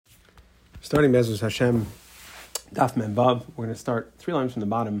Starting Bezos Hashem, Daf Mem Vav. We're going to start 3 lines from the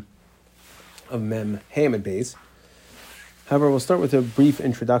bottom of Mem Hamid Beis. However, we'll start with a brief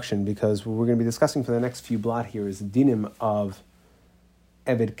introduction because what we're going to be discussing for the next few blot here is the dinim of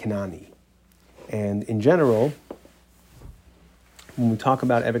Eved Kanani. And in general, when we talk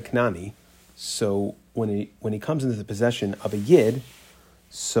about Eved Kanani, so when he comes into the possession of a Yid,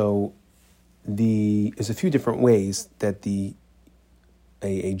 so there's a few different ways that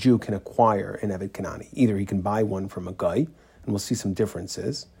a Jew can acquire an Eved Kanani. Either he can buy one from a guy, and we'll see some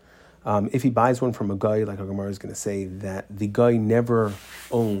differences. If he buys one from a guy, like our Gemara is going to say, that the guy never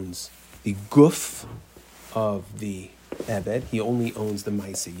owns the guf of the Eved, he only owns the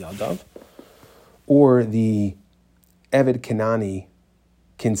Maaseh Yadav, or the Eved Kanani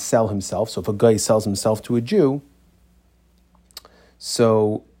can sell himself. So if a guy sells himself to a Jew,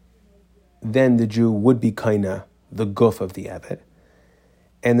 so then the Jew would be kinda the guf of the Eved.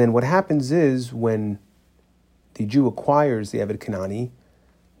 And then what happens is when the Jew acquires the Eved Kanani,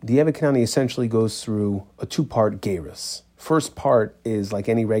 the Eved Kanani essentially goes through a 2-part gerus. First part is like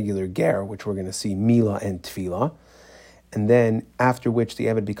any regular ger, which we're going to see mila and tefillah, and then after which the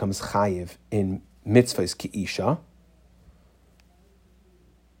Eved becomes chayiv in mitzvahs ki'isha.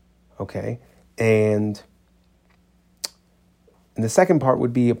 Okay, and the second part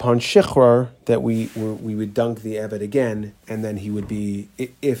would be upon shichrar that we would dunk the Eved again, and then he would be,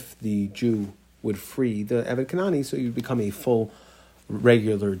 if the Jew would free the Eved Kanani, so he would become a full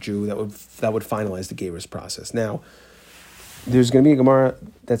regular Jew that would finalize the gerus process. Now, there's going to be a Gemara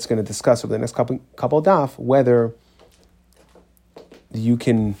that's going to discuss over the next couple of daf whether you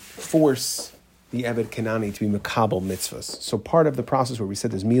can force the Eved Kanani to be makabel mitzvahs. So part of the process where we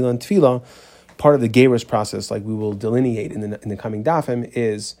said there's milah and tefillah, part of the gerus process, like we will delineate in the coming dafim,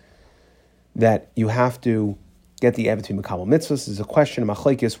 is that you have to get the Eved to be makabel mitzvahs. There's a question of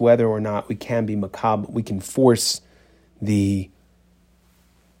machlekes whether or not we can be makabel, we can force the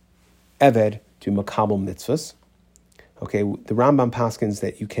Eved to makabel mitzvahs. Okay, the Rambam paskins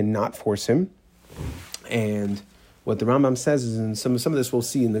that you cannot force him, and what the Rambam says is, and some of this we'll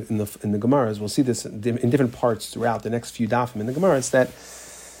see in the Gemaras, we'll see this in different parts throughout the next few dafim in the Gemaras, that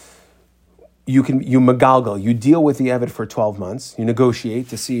you magalgal, you deal with the Eved for 12 months, you negotiate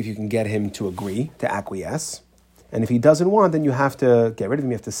to see if you can get him to agree, to acquiesce, and if he doesn't want, then you have to get rid of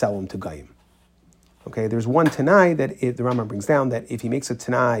him, you have to sell him to Goyim. Okay, there's one Tanai that the Rambam brings down, that if he makes a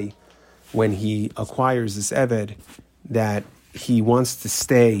Tanai when he acquires this Eved, that he wants to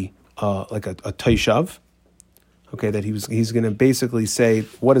stay like a Toshav. Okay, that he's going to basically say,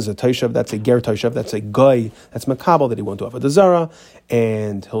 what is a Toshav? That's a ger Toshav. That's a guy. That's makabel that he won't do avodah zara,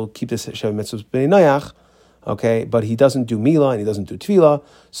 and he'll keep this Shev mitzvahs b'nei Noach. Okay, but he doesn't do milah and he doesn't do tefillah.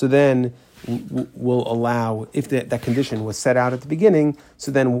 So then we'll allow, if that condition was set out at the beginning, so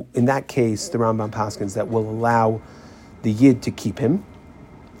then in that case the Rambam paskins that will allow the yid to keep him.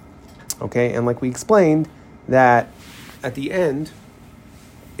 Okay, and like we explained, that at the end,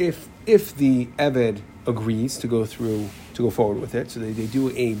 if the Eved agrees to go forward with it, so they do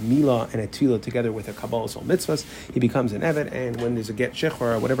a milah and a tefillah together with a kabbalah sol mitzvahs, he becomes an Eved, and when there's a get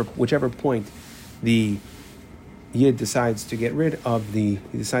shechor, whichever point the yid decides to he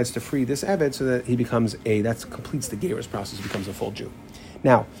decides to free this Eved, so that he becomes that completes the gerus process, he becomes a full Jew.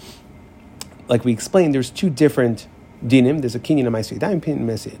 Now, like we explained, there's 2 different dinim. There's a kinyan of Maaseh Yadayim, kinyan of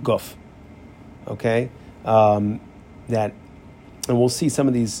Maaseh Guf. Okay, and we'll see some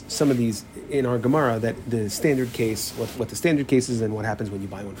of these in our Gemara, that the standard case, what the standard case is, and what happens when you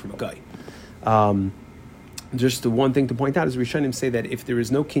buy one from a guy. Just the one thing to point out is Rishonim say that if there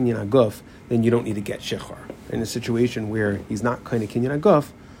is no kinyan aguf, then you don't need to get shechar. In a situation where he's not kind of kinyan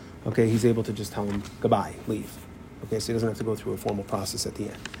aguf, okay, he's able to just tell him goodbye, leave. Okay, so he doesn't have to go through a formal process at the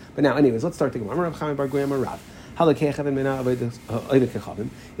end. But now, anyways, let's start the Gemara.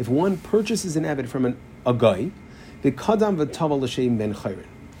 If one purchases an Eved from a guy, the kadam v'tava l'shem ben chayrin,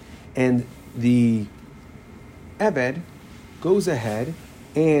 and the Eved goes ahead,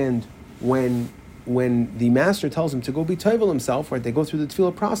 and when the master tells him to go be toivel himself, right, they go through the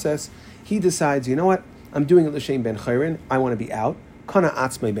tefillah process, he decides, you know what, I'm doing it l'shem ben chayrin, I want to be out, kana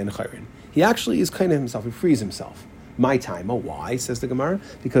atzmei ben chayrin. He actually is kind of himself, he frees himself. My time, why, says the Gemara?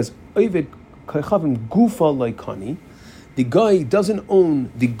 Because Eved kaychavim gufa loikani, the guy doesn't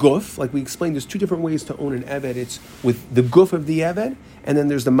own the guf. Like we explained, there's 2 different ways to own an Eved. It's with the guf of the Eved, and then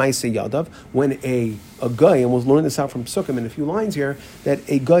there's the Maaseh Yadav. When a guy, and we'll learn this out from Sukkim in a few lines here, that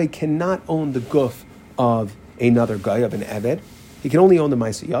a guy cannot own the guf of another guy, of an Eved. He can only own the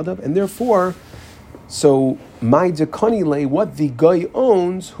Maaseh Yadav, and therefore, so my dekani le, what the guy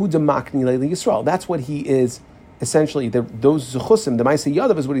owns, hu demakni le Yisrael. That's what he is essentially those zuchusim, the Maaseh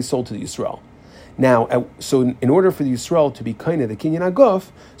Yadav is what he sold to the Yisrael. Now, so in order for the Yisrael to be kind of the Kinyan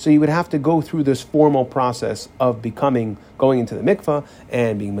Aguf, so you would have to go through this formal process of going into the mikvah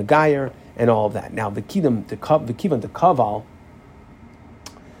and being Megayer and all of that. Now, the Kivan to Kaval, the Kivan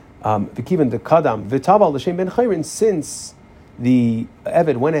to Kadam, V'taval l'shem ben Chayrin, since the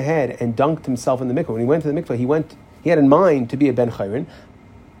Eved went ahead and dunked himself in the mikvah. When he went to the mikvah, he had in mind to be a ben Chayrin,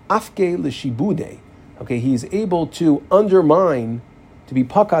 Afke l'shibude. Okay, he's able to undermine, to be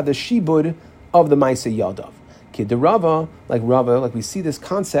paka the shibud of the Maaseh Yadav. Kid the Rava, like we see this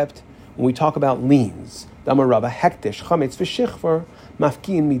concept when we talk about liens. Damar Rava, hektish, chametz, v'shichvar,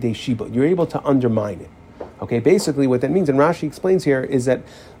 mafkiin midei shibud. You're able to undermine it. Okay, basically what that means, and Rashi explains here, is that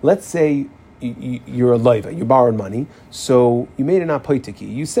let's say you're a loiva, you borrowed money, so you made an apoitiki.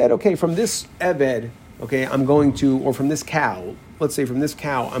 You said, okay, from this eved, okay, I'm going to, or from this cow, let's say from this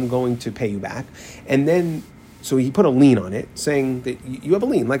cow, I'm going to pay you back. And then, so he put a lien on it, saying that you have a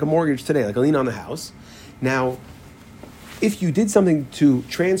lien, like a mortgage today, like a lien on the house. Now, if you did something to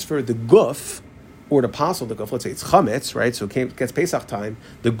transfer the guf, or to passel the guf, let's say it's chametz, right? So it gets Pesach time,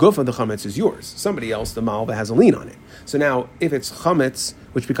 the guf of the chametz is yours. Somebody else, the malva, has a lien on it. So now, if it's chametz,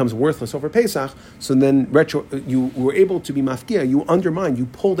 which becomes worthless over Pesach, so then you were able to be mafkia, you undermined, you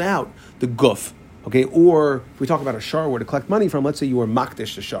pulled out the guf, okay? Or if we talk about a shar where to collect money from, let's say you were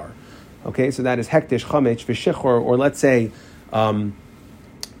makdish the shar. Okay, so that is hektish, chametz, v'shichor, or let's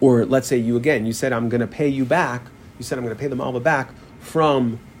say you said I'm going to pay you back. You said I'm going to pay the malva back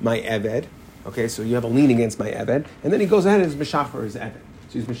from my eved. Okay, so you have a lien against my eved, and then he goes ahead and is mishacher his eved.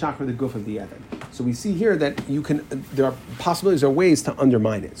 So he's mishacher the guf of the eved. So we see here that there are possibilities, there are ways to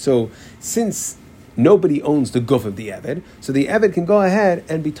undermine it. So since nobody owns the guf of the eved, so the eved can go ahead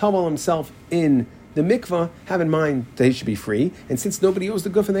and be tavel himself in the mikvah, have in mind that he should be free. And since nobody owes the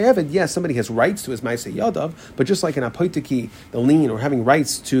guf and the eved, yes, somebody has rights to his Maaseh Yadav, but just like an apoitiki, the lien, or having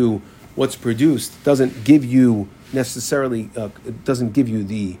rights to what's produced, doesn't give you necessarily, doesn't give you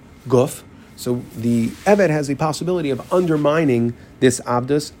the guf. So the eved has the possibility of undermining this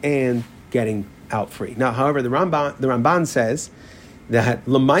abdus and getting out free. Now, however, the Ramban says that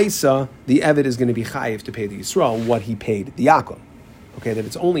lemaisa, the eved is going to be chayiv to pay the Yisrael what he paid the Yaakov. Okay, that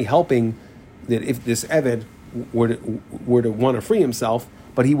it's only helping that if this Eved were to want to free himself,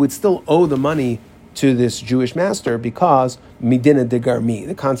 but he would still owe the money to this Jewish master because midina de garmi,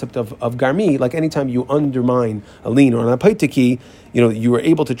 the concept of garmi, like anytime you undermine a lien or an apaitiki, you were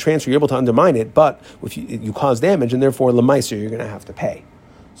able to transfer, you're able to undermine it, but if you cause damage, and therefore lemaiser, you're going to have to pay.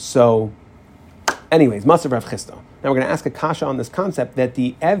 So, anyways, Masav Rav Chisda. Now we're going to ask a kasha on this concept that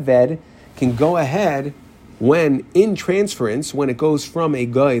the Eved can go ahead when in transference, when it goes from a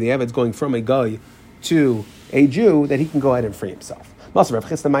guy, the Eved's going from a guy to a Jew, that he can go ahead and free himself. We have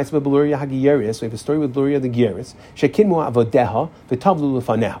a story with Luria the Gieris,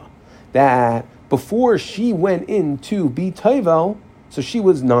 that before she went in to be Tovel, so she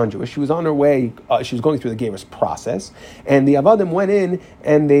was non-Jewish, she was on her way, she was going through the Gieris process, and the Avadim went in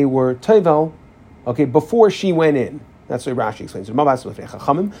and they were Tovel, okay, before she went in. That's what Rashi explains.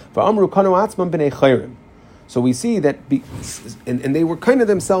 So we see that, and they were kind of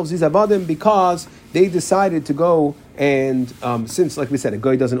themselves, these avadim, because they decided to go and, since, like we said, a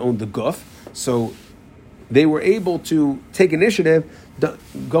guy doesn't own the guf, so they were able to take initiative,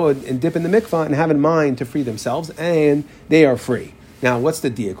 go and dip in the mikvah and have in mind to free themselves, and they are free. Now, what's the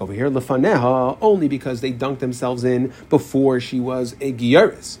diak over here? Lefaneha, only because they dunked themselves in before she was a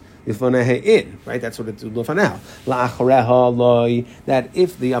giyaris. In, right? That's what it's Lufaneha. La'achareha loy, that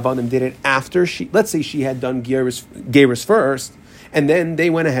if the Avadim did it after she, let's say she had done Geras first, and then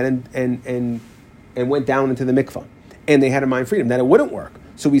they went ahead and went down into the mikvah, and they had a mind freedom, that it wouldn't work.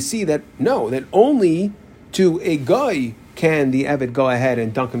 So we see that, no, that only to a guy can the Eved go ahead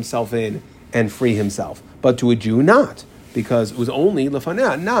and dunk himself in and free himself, but to a Jew not, because it was only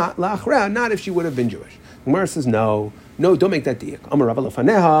Lufaneha, not La'achareha, not if she would have been Jewish. Gemara says no, don't make that diak. Amar Rava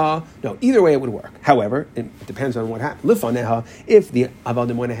lefaneha. No, either way it would work. However, it depends on what happened. Lefaneha, if the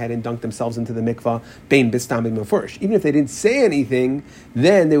avadim went ahead and dunked themselves into the mikvah, bein bistam b'mefurish, even if they didn't say anything,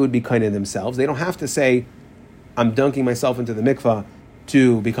 then they would be kind of themselves. They don't have to say, I'm dunking myself into the mikvah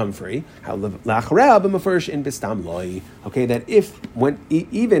to become free. Okay, that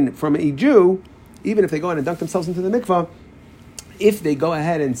even from a Jew, even if they go ahead and dunk themselves into the mikvah, if they go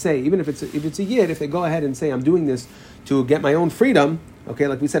ahead and say, even if it's a yid, if they go ahead and say, I'm doing this to get my own freedom, okay,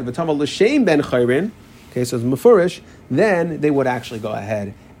 like we said, v'tamal l'shem ben chayrin, okay, so it's mefurish, then they would actually go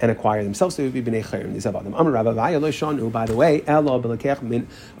ahead and acquire themselves. They would be b'nei chayrin. These avadim. Amar Rabba v'aya lo shanu. By the way, elo b'lekech min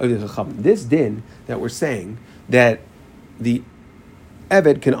oivdei chachamim. This din that we're saying that the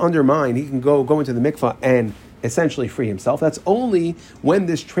Eved can undermine, he can go into the mikvah and essentially free himself. That's only when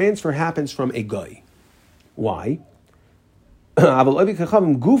this transfer happens from a guy. Why? But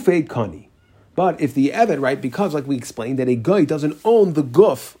if the Eved, right, because like we explained that a guy doesn't own the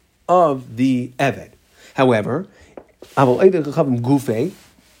guf of the Eved. However,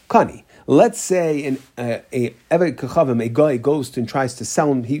 let's say a Eved Kachavim, a guy goes and tries to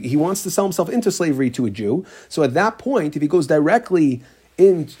sell him, he wants to sell himself into slavery to a Jew. So at that point, if he goes directly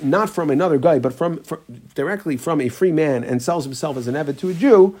in, not from another guy, but directly from a free man and sells himself as an Eved to a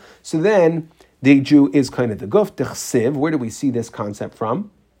Jew, so then the Jew is kind of the guf. D'chsiv, where do we see this concept from?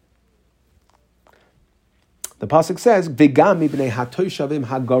 The pasuk says, "V'gam mibnei hatoyshavim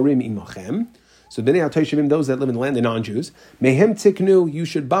hagarim imachem." So bnei hatoyshavim, those that live in the land, the non-Jews, mehem tiknu, you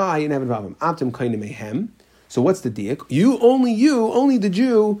should buy an Eved v'avim. Atem kaina mehem. So what's the diak? Only the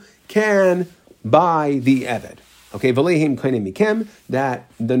Jew can buy the Eved. Okay, v'lehim kaina mikem, that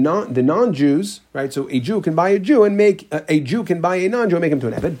the non-Jews, right? So a Jew can buy a Jew and make a Jew can buy a non-Jew and make him to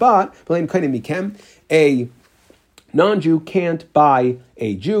an Eved, but v'lehim kaina mikem, a non-Jew can't buy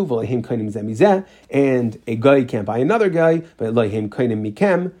a Jew, v'lehim kaina mizeh, and a guy can't buy another guy, but v'lehim kaina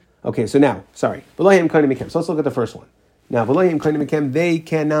mikem. Okay, so now, v'lehim kaina mikem. So let's look at the first one. Now, v'lehim kaina mikem, they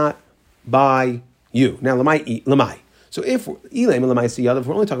cannot buy you. Now, lamai. So if ilaim l'maisi yadav,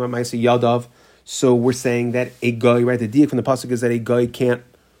 we're only talking about maisi yadav. So we're saying that a guy, right? The diak from the pasuk is that a guy can't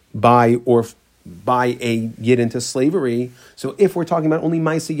buy a yid into slavery. So if we're talking about only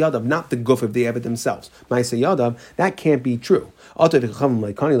Maisa Yadav, not the guf of the Eved themselves, Maisa Yadav, that can't be true. Of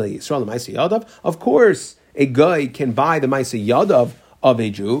course, a guy can buy the Maisa Yadav of a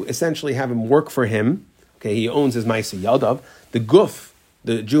Jew, essentially have him work for him. Okay, he owns his Maisa Yadav. The guf,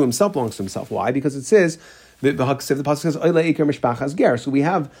 the Jew himself, belongs to himself. Why? Because it says, the pasuk says, so we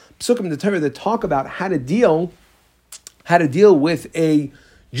have psukim in the Torah that talk about how to deal with a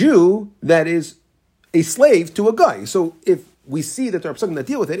Jew that is a slave to a guy. So if we see that there are psukim that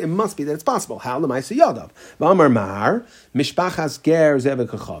deal with it, it must be that it's possible. How l'maisa yadav? V'amar mar mishpachas ger zevek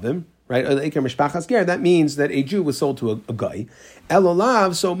kachavim. Right? That means that a Jew was sold to a guy.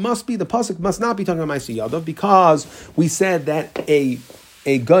 Elolav. So must be the pasuk must not be talking about ma'aseh yadav, because we said that a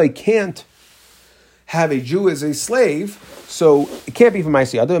guy can't have a Jew as a slave, so it can't be from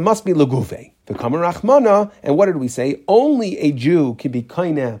ma'aseh yadav. It must be leguve. The Kamar Rachmana, and what did we say? Only a Jew can be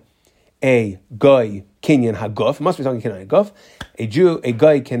kaina a guy kinyan haguf. Must be talking kinyan haguf. A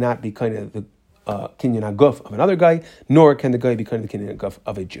guy cannot be kaina the kinyan haguf of another guy, nor can the guy be kaina the kinyan haguf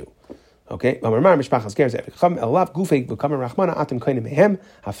of a Jew. Okay.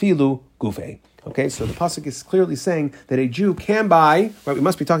 Okay. So the pasuk is clearly saying that a Jew can buy. Right. We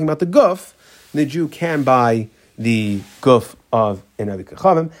must be talking about the guf. The Jew can buy the guf of an Eved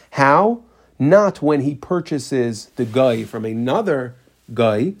Kachavim. How? Not when he purchases the guy from another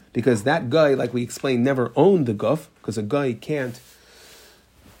guy, because that guy, like we explained, never owned the guf, because a guy can't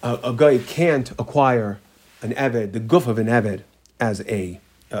acquire an Eved, the guf of an Eved, as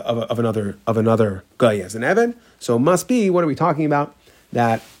of another guy as an Eved. So it must be, what are we talking about?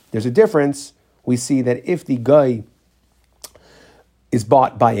 That there's a difference. We see that if the guy is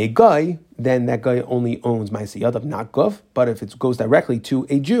bought by a guy, then that guy only owns Ma'aseh Yadav, not guf. But if it goes directly to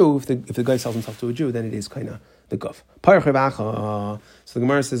a Jew, if the guy sells himself to a Jew, then it is kind of the guf. So the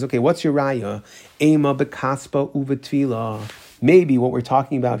Gemara says, okay, what's your raya? Ema bekaspa uvetvila. Maybe what we're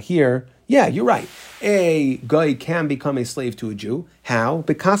talking about here, yeah, you're right. A guy can become a slave to a Jew. How?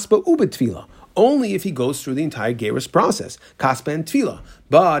 Bekaspa uvetvila. Only if he goes through the entire gerus process, kaspa and tvila.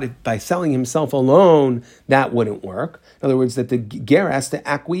 But if by selling himself alone, that wouldn't work. In other words, that the ger has to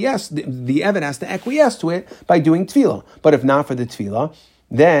acquiesce, the Eved has to acquiesce to it by doing tvila. But if not for the tvila,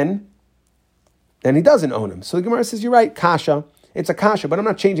 then he doesn't own him. So the Gemara says, you're right, kasha. It's a kasha, but I'm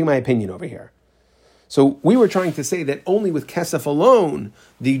not changing my opinion over here. So we were trying to say that only with kesef alone,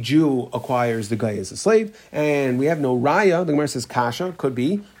 the Jew acquires the guy as a slave, and we have no raya. The Gemara says kasha, could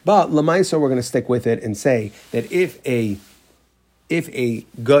be, but lamaisa we're going to stick with it and say that if a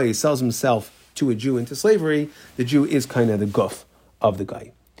guy sells himself to a Jew into slavery, the Jew is kind of the guf of the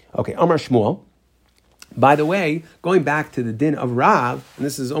guy. Okay, Amar Shmuel. By the way, going back to the din of Rav, and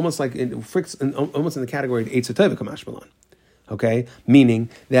this is almost like almost in the category of Eitz HaTov Kamash. Okay, meaning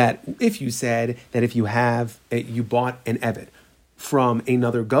that if you said that if you bought an Eved from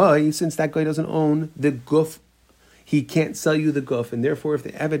another guy, since that guy doesn't own the guf, he can't sell you the guf, and therefore if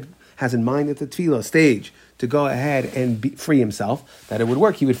the Eved has in mind at the tefillah stage to go ahead and free himself, that it would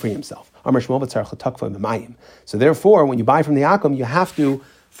work, he would free himself. So therefore, when you buy from the Akum, you have to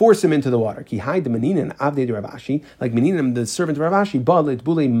force him into the water. Ki hide the Meninan Avdei de Ravashi, like Meninan, the servant of Ravashi,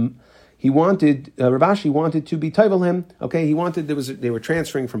 Rav Ashi wanted to be toivel him. Okay, they were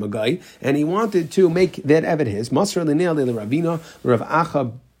transferring from a guy, and he wanted to make that Eved his. Masr l'neil le Ravina, Rav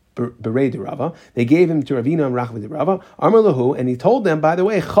Acha Berei de Rava. They gave him to Ravina and Rachvi de Rava. Amar lahu, and he told them, by the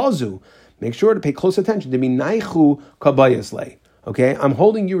way, chazu, make sure to pay close attention. To be naichu kabayas lei. Okay, I'm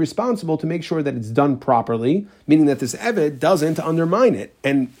holding you responsible to make sure that it's done properly, meaning that this Eved doesn't undermine it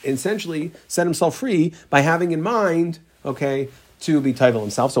and essentially set himself free by having in mind, okay, to be toivel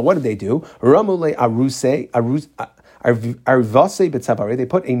himself. So what did they do? Ramule arvase b'tzavare. They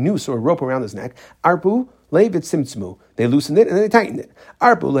put a noose or a rope around his neck. Arpu le b'tzimtzmu. They loosened it and then they tightened it.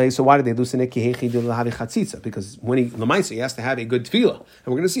 Arpu le. So why did they loosen it? Because when he lemaisa, he has to have a good tefillah, and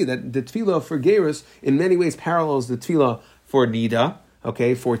we're going to see that the tefillah for gerus in many ways parallels the tefillah for nida.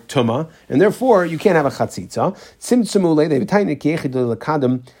 Okay, for tuma, and therefore you can't have a chatzitza. Tzimtzmu le. They tightened it kiyechid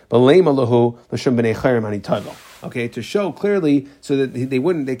lekadam b'leima lahu l'shem b'nei chayrim ani toivel. Okay, to show clearly so that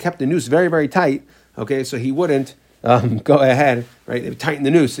they kept the noose very, very tight, okay, so he wouldn't go ahead, right, they would tighten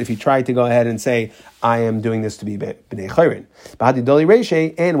the noose if he tried to go ahead and say, I am doing this to be B'nai Chayrin.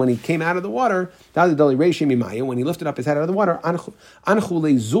 And when he came out of the water, when he lifted up his head out of the water,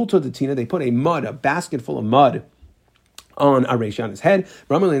 they put a basket full of mud on Areshi, on his head.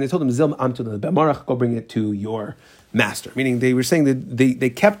 And they told him, Zil amtu le'bemarach, go bring it to your master. Meaning they were saying that they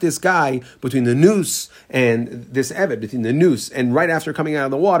kept this guy between the noose and this Eved, between the noose, and right after coming out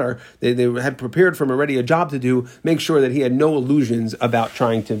of the water, they had prepared for him already a job to do, make sure that he had no illusions about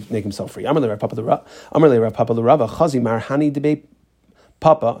trying to make himself free. Amarle Rav Papa l'Rava, Chazi Marhani debate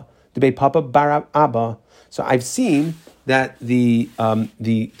Papa Bar Abba. So I've seen that the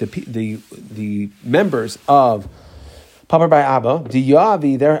members of Papa by Abba,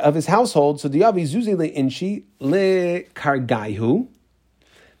 Diyavi, they're of his household. So Diyavi Zuzi le Inchi le Kargaihu.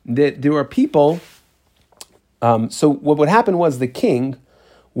 That there were people. So what would happen was the king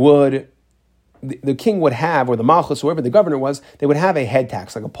would have, or the malchus, whoever the governor was, they would have a head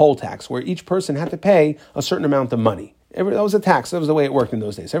tax, like a poll tax, where each person had to pay a certain amount of money. That was a tax. That was the way it worked in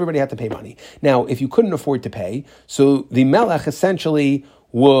those days. Everybody had to pay money. Now, if you couldn't afford to pay, so the melech essentially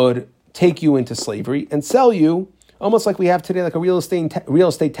would take you into slavery and sell you, almost like we have today, like a real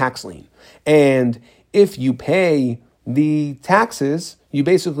estate tax lien. And if you pay the taxes, you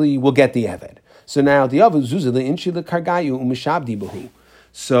basically will get the Eved. So now the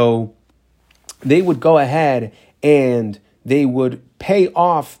So they would go ahead and they would pay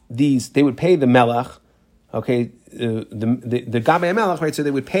off these. They would pay the melech, okay, the Gabei Melech, right? So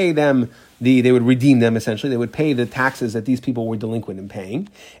they would pay them. They would redeem them essentially. They would pay the taxes that these people were delinquent in paying,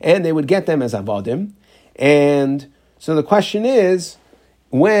 and they would get them as avodim. And so the question is,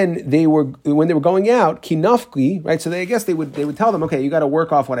 when they were going out, kinafki, right? So they would tell them, okay, you got to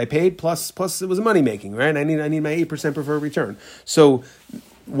work off what I paid plus it was money making, right? I need my 8% preferred return. So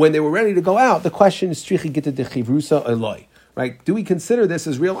when they were ready to go out, the question is strichi gita de chivrusa eloi, right? Do we consider this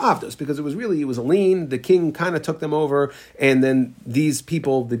as real avdos? Because it was a lien. The king kind of took them over, and then these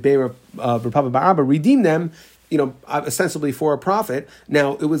people, the Be'er Papa Bar Abba, redeemed them, ostensibly for a profit.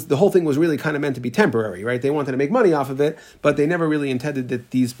 Now, the whole thing was really kind of meant to be temporary, right? They wanted to make money off of it, but they never really intended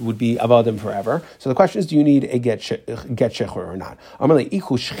that these would be avodim forever. So the question is, do you need a get shechur or not? Amarle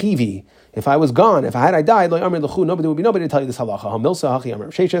ichu shchivi. If I was gone, if I died, like Amar lechu, nobody would be nobody to tell you this halacha. Hamilsa hachi Amar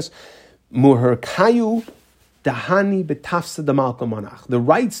Sheshes muher kayu dahani betafsa damalka manach. The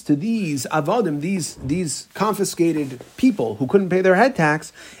rights to these avodim, these confiscated people who couldn't pay their head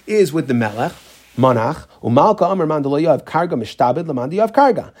tax, is with the melech. Manach, umalka amar mandalayav karga mishtabed lamandiyav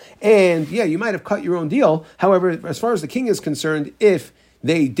karga. And yeah, you might have cut your own deal. However, as far as the king is concerned, if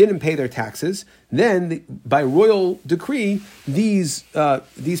they didn't pay their taxes, then by royal decree, these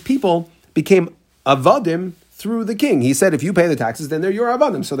people became avadim through the king. He said, if you pay the taxes, then they're your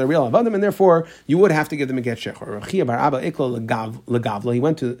avadim, so they're real avadim, and therefore you would have to give them a get shechor. Rechia bar Abba iklo legavla. He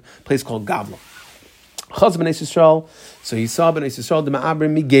went to a place called Gavla. Chaz b'nei Yisrael. So he saw b'nei Yisrael the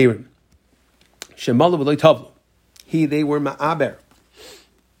ma'abrim migerim. Shemalu v'loy tavlu. They were ma'aber.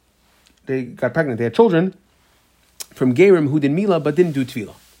 They got pregnant. They had children from Gerim who did Mila but didn't do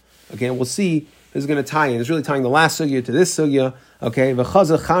Tefillah. Okay, and we'll see, this is going to tie in. It's really tying the last sugya to this sugya. Okay,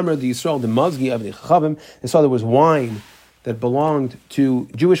 v'chaza chamer the Yisrael, the mazgi of the chachavim. They saw there was wine that belonged to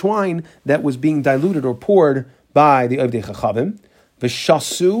Jewish wine that was being diluted or poured by the Avdei Chachavim.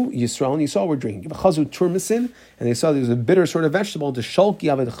 V'shasu Yisrael, and Yisrael were drinking. V'chazu turmisin, and they saw there was a bitter sort of vegetable, the shalki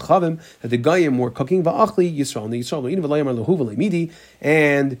Avdei Chachavim, that the Goyim were cooking. V'achli Yisrael, and the Yisrael were eating. V'layamar lehu v'leimidi,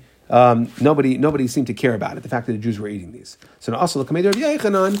 and nobody seemed to care about it, the fact that the Jews were eating these. So now also the Kamei Rav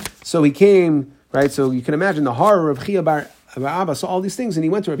Yechanan, so he came, right, so you can imagine the horror of Chia bar Abba saw all these things, and he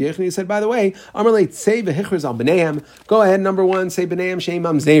went to Rabbi Yochanan and he said, by the way, Amarle say v'hichriz al b'neihem. Go ahead, number one, say b'neihem sheim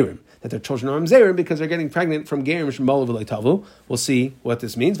mamzerim, that their children are mamzerim because they're getting pregnant from gerim shemol v'lo tavu. We'll see what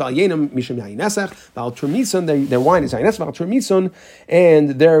this means. Val yenam mishum yayin nesach, val tremison, their wine is yayin nesach, val tremison,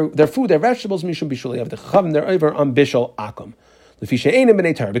 and their food, their vegetables mishum bishul yav dechavim, they're over on bishul akum. Because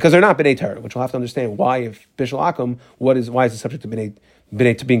they're not b'nei Torah, which we'll have to understand why, if bishul akum, why is it subject to being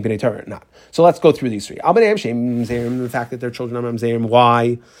b'nei Torah or not? So let's go through these three. Al b'neihem sheim mamzerim, the fact that their children are mamzerim.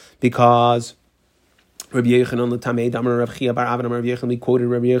 Why? Because Rabbi Yochanan l'tamei damar Rav Chia bar Avin Rabbi Yochanan, we quoted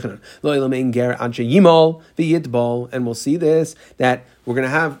Rabbi Yochanan lo ilamein ger anshe yimol v'yitbol, and we'll see this, that we're going to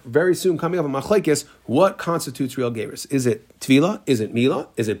have very soon coming up a machlekes, what constitutes real gerus? Is it tvila? Is it mila?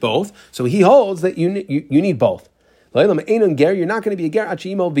 Is it both? So he holds that you need both. You're not going to be a ger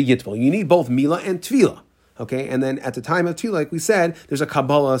achimo v'yitbol. You need both mila and tvila. Okay, and then at the time of tvila, like we said, there's a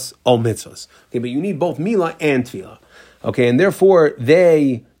kabbalas al mitzvahs. Okay, but you need both mila and tvila. Okay, and therefore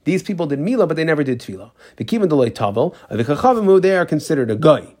these people did mila, but they never did tvila. V'kivan delay tavel, v'chachavim, they are considered a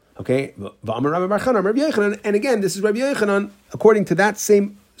guy. Okay, and again, this is Rabbi Yochanan according to that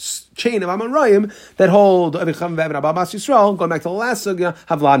same chain of Amarayim that hold Avicham Ve'Eved Ababas Yisrael, going back to the last sugya,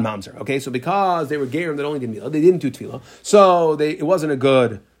 Havlan Mamzer. Okay, so because they were gerim that only did mila, they didn't do tefillah, so it wasn't a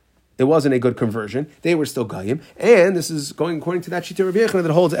good conversion. They were still Goyim, and this is going according to that Shita Rabbi Yochanan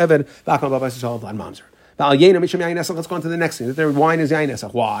that holds Eved V'Acham Ababas Yisrael Havlan Mamzer. Let's go on to the next thing. That their wine is yayin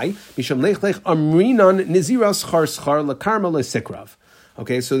nesach. Why? Misham lech amrinan niziras char schar lekarma lesikrav.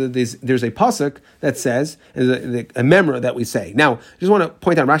 Okay, so there's a pasuk that says, a memra that we say. Now, I just want to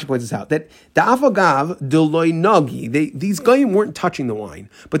point out, Rashi points this out, that da'afagav deloy nagi, these goyim weren't touching the wine,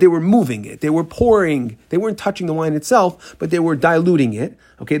 but they were moving it. They were pouring. They weren't touching the wine itself, but they were diluting it.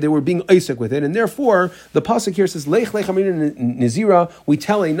 Okay, they were being Isaac with it, and therefore the pasuk here says, "Lech amrin nizira." We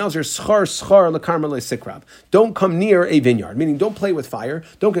tell a nazir, "Schar lekarma lesikrav." Don't come near a vineyard, meaning don't play with fire,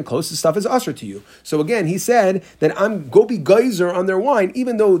 don't get close. This stuff is usher to you. So again, he said that I'm go be geyser on their wine,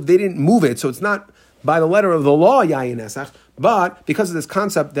 even though they didn't move it. So it's not by the letter of the law yayin nesach, but because of this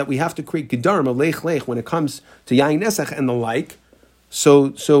concept that we have to create gedarim of lech when it comes to yayin nesach and the like. So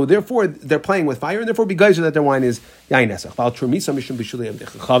therefore they're playing with fire, and therefore be geyser that their wine is yayin nesach.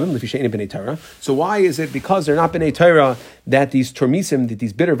 So why is it because they're not b'nei Torah that these termisim, that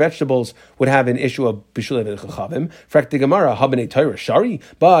these bitter vegetables would have an issue of b'shulei v'chachavim? Frak the Gemara, ha b'nei Torah shari.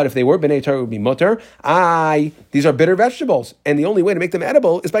 But if they were b'nei Torah, it would be mutter. These are bitter vegetables, and the only way to make them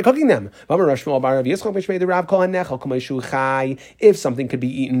edible is by cooking them. If something could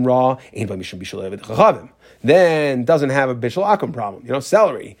be eaten raw, then doesn't have a bishul akum problem.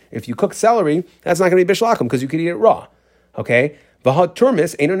 Celery. If you cook celery, that's not going to be bishul akum because you could eat it raw. Okay? Well,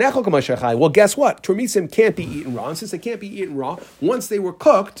 guess what? Turmisim can't be eaten raw. And since they can't be eaten raw, once they were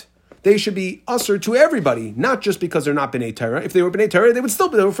cooked, they should be usher to everybody, not just because they're not b'nei Torah. If they were b'nei Torah, they would still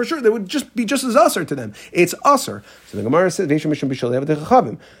be, for sure, they would just be just as usher to them. It's usher. So the Gemara says, so Rav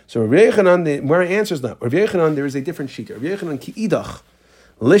Yochanan, the Gemara answers that. Rav Yochanan, there is a different sheet. Rav Yochanan ki idach.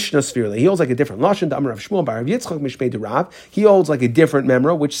 Lishna Sfirle. He holds like a different lashon. The Amar of Shmuel bar Rav Yitzchak Mishmei Rav. He holds like a different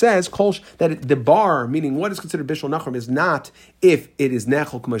memra, which says that the bar, meaning what is considered bishul nachrim, is not if it is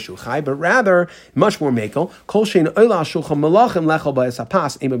nechol k'mashul chai, but rather much more mekel. Kol shein oila shulchan malachim lechol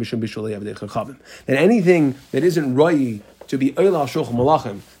ba'esapas ema b'shum bishul yavdei. That anything that isn't roi to be oila shulchan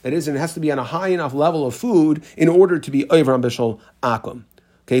malachim, that isn't, it has to be on a high enough level of food in order to be over on bishul akum.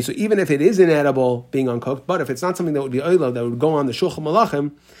 Okay, so even if it is inedible being uncooked, but if it's not something that would be oila, that would go on the shulchan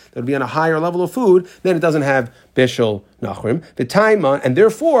malachim, that would be on a higher level of food, then it doesn't have bishul nachrim. The time and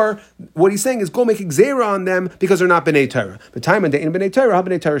therefore, what he's saying is go make gzeira on them because they're not b'nei Torah. The time and in b'nei Torah,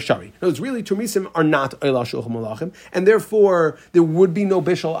 b'nei Torah shari. No, it's really turmisim are not oila shulchan malachim, and therefore there would be no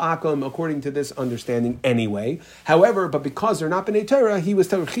bishul akum according to this understanding anyway. However, but because they're not b'nei Torah, Rav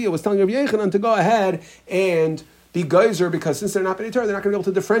Chia was telling Rav Yochanan to go ahead and be geyser, because since they're not b'nei Torah, they're not going to be able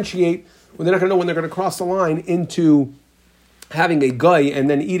to differentiate, when they're not going to know when they're going to cross the line into having a guy and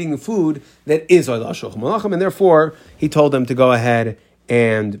then eating the food that is oila shulchan malachim, and therefore he told them to go ahead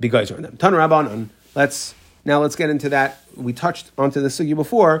and be geyser on them. Tan Rabbanan. Let's get into that. We touched onto the sugya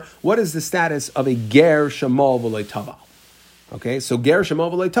before. What is the status of a ger shemal v'loy taval? Okay, so ger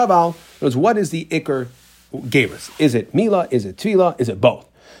shemal v'loy taval. What is the ikar gerus? Is it mila? Is it tvila? Is it both?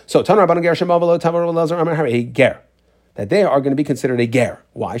 So Tan Rabbanan ger shemal v'loy taval v'lazar amar harei ger. That they are going to be considered a ger.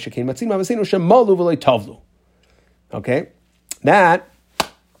 Why? Shekein matzin mavasinu shemalu v'loy tavlu. Okay. That,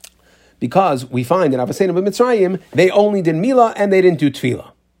 because we find that Avaseinu b'Mitzrayim, they only did Mila and they didn't do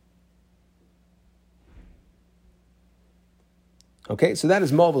Tefillah. Okay, so that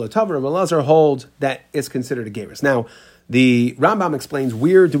is Movel Tavar. Rav Elazar holds that it's considered a Gerus. Now, the Rambam explains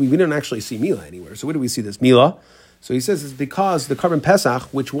we don't actually see Mila anywhere. So where do we see this? Mila, So he says it's because the Korban Pesach,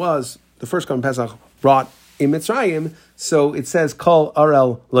 which was the first Korban Pesach brought in Mitzrayim, so it says Kol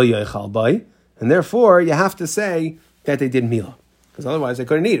Arel Lo Yochal Bai, and therefore you have to say that they did Milah. Because otherwise they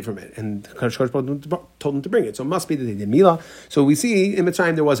couldn't eat it from it. And Kodesh told them to bring it. So it must be that they did Milah. So we see in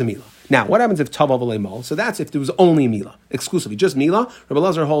Mitzrayim there was a Milah. Now, what happens if Tavav Mol? So that's if there was only Milah, exclusively, just Milah. Rabbi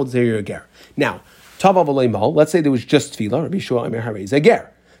Elazar holds there you're a ger. Now, Tavav Mol, let's say there was just Tefillah. Rabbi Yeshua Amir Harei is a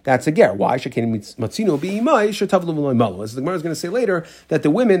ger. That's a ger. Why? Shekin Matzino B'imai Shetav Mol. As the Gemara is going to say later, that the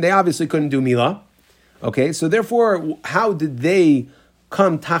women, they obviously couldn't do Milah. Okay, so therefore, how did they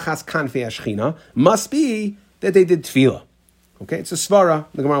come Tachas Kanfei Ashchina? Must be that they did Tefillah. Okay, it's a svara.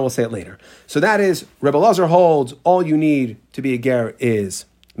 The Gemara will say it later. So that is, Rebbe Elazar holds all you need to be a ger is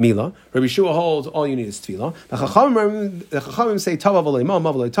Milah. Rabbi Yeshua holds all you need is Tefillah. The Chachamim say Tavav Olei Mal,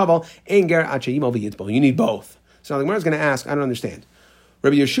 Mav Olei Taval, Ein Ger Achei Mal V'Yitbal. You need both. So the Gemara is going to ask, I don't understand.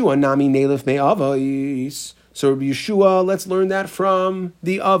 Rabbi Yeshua, Nami Neilif Me Avos. So Rabbi Yeshua, let's learn that from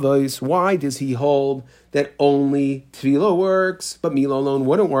the Avos. Why does he hold that only Tefillah works, but Milah alone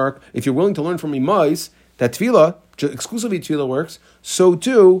wouldn't work? If you're willing to learn from Imais, that Tefillah, exclusively Tefillah works, so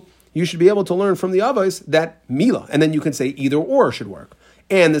too, you should be able to learn from the Avos that Milah, and then you can say either or should work.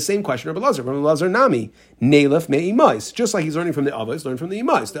 And the same question of Rabbi Elazar Nami, Neilef Me'imais. Just like he's learning from the Avos, learn from the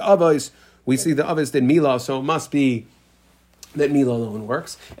Imais. The Avos, we see the Avos did Milah, so it must be that Milah alone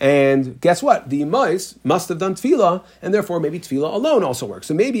works. And guess what? The Imais must have done Tefillah, and therefore maybe Tefillah alone also works.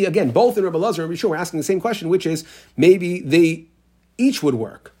 So maybe, again, both in Rabbi Elazar and Rabbi Yeshua, we're asking the same question, which is, maybe they each would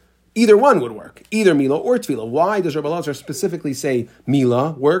work. Either one would work, either Milah or Tefillah. Why does Rabbi Elazar specifically say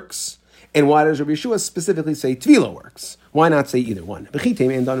Milah works? And why does Rabbi Yeshua specifically say Tefillah works? Why not say either one?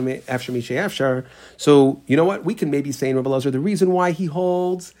 So, you know what? We can maybe say in Rabbi Elazar the reason why he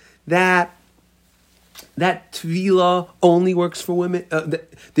holds that Tefillah only works for women,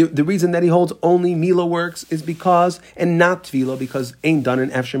 the reason that he holds only Milah works is because, and not Tefillah, because ain't done in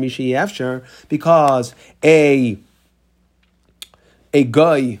Efshar Mishai Efshar, because a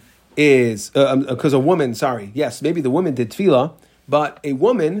guy is, because a woman, yes, maybe the woman did Tefillah, but a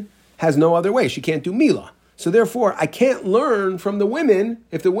woman has no other way. She can't do Milah. So therefore, I can't learn from the women,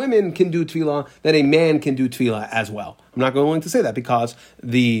 if the women can do Tefillah, that a man can do Tefillah as well. I'm not going to say that because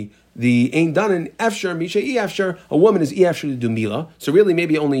the ain't done in Efshar, Misha Efshar, a woman is Efshar to do Milah. So really,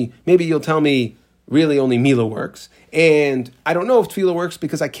 maybe you'll tell me really only Milah works. And I don't know if Tefillah works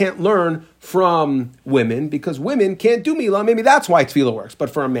because I can't learn from women because women can't do Milah. Maybe that's why Tefillah works. But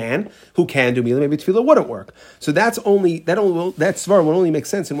for a man who can do Milah, maybe Tefillah wouldn't work. So that svar will only make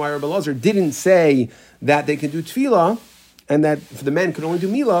sense and why Rabbi Elazar didn't say that they can do Tefillah and that if the men could only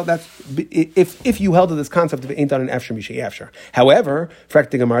do Milah, that's if you held to this concept of ain't done in Efshar Mishai Efshar. However,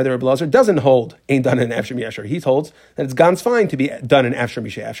 Frekti Gemara, the Rabbi Elazar doesn't hold ain't done in Efshar Mishai Efshar. He holds that it's ganz fine to be done in Efshar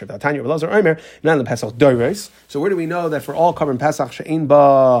Mishai Efshar. Tanya Rabbi Elazar Omer, not in the Pesach Doros. So where do we know that for all Korban Pesach she'ein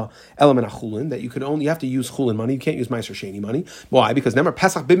ba element achulin that you have to use chulin money, you can't use Meiser Sheni money. Why? Because never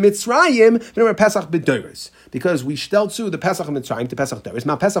Pesach b'Mitzrayim, never Pesach b'Doros. Because we shteltzu the Pesach of Mitzrayim to Pesach Doros.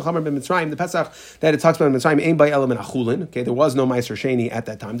 Ma Pesach Hamar b'Mitzrayim, the Pesach that it talks about in Mitzrayim ain't by element achulin. Okay, there was no Meiser Sheni at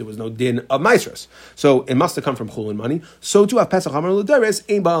that time. There was no din of Meisers. So it must have come from chulin money. So to have Pesach Hamar l'Doros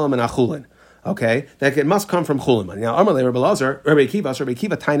ain't by element achulin. Okay, that it must come from chulin money. Now, Amalei Rabbi Elazar, Rabbi Akiva,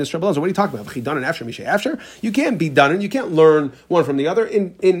 Tainus Rabbi Elazar. What are you talking about? Chidan and Efshar Mishai Efshar. You can't be done, and you can't learn one from the other.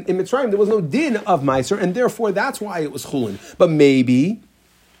 In Mitzrayim, there was no din of Meiser, and therefore that's why it was chulin. But maybe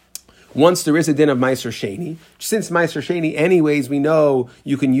once there is a din of Meiser Sheni, since Meiser Sheni, anyways, we know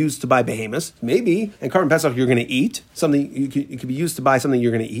you can use to buy behemoths. Maybe and Korban Pesach you're going to eat something. You could be used to buy something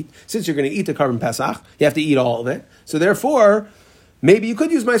you're going to eat. Since you're going to eat the Korban Pesach, you have to eat all of it. So therefore, maybe you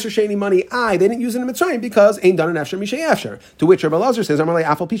could use Meiser Sheni money. They didn't use it in Mitzrayim because ain't done in Efshar Mishai Efshar. To which Rabbi Elazar says, Amalei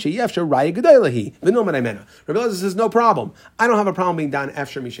Afal Pisha Efshar Raya Gedailahi V'Nomen Aimena. Rabbi Elazar says, no problem. I don't have a problem being done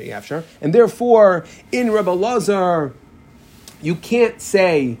Efshar Mishai Efshar, and therefore in Rabbi Elazar, you can't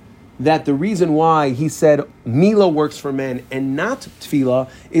say that the reason why he said Milah works for men and not Tefillah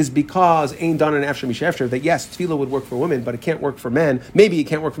is because ain't done in Efshar Mishai Efshar, that yes, Tefillah would work for women, but it can't work for men. Maybe it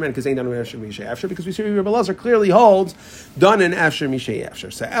can't work for men because ain't done in Efshar Mishai Efshar, because we see Rabbi Elazar clearly holds done in Efshar Mishai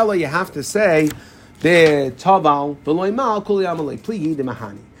Efshar. So Ella, you have to say the Taval v'loy mal kuli amalei pligi de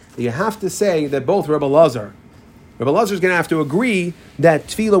mahani. You have to say that both Rabbi Elazar is going to have to agree that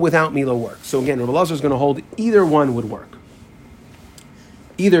Tefillah without Milah works. So again, Rabbi Elazar is going to hold either one would work.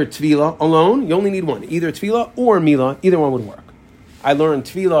 Either Tefillah alone, you only need one. Either Tefillah or Milah, either one would work. I learned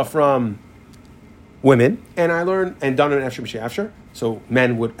Tefillah from women, and I learned and done in Efshar Mishai Efshar, so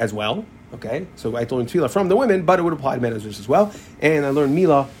men would as well. Okay, so I learned Tefillah from the women, but it would apply to men as well. And I learned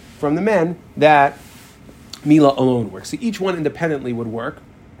Milah from the men that Milah alone works. So each one independently would work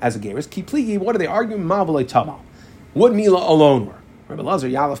as a gerus. Kipligi, what are they arguing? Mavalei Tamal. Would Mila alone work? Rabbi Lazar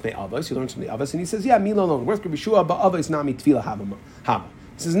Yalef me Avos. He learns from the Avos, and he says, yeah, Mila alone works. Rabbi Yeshua ba'Avos nami tefillah haba.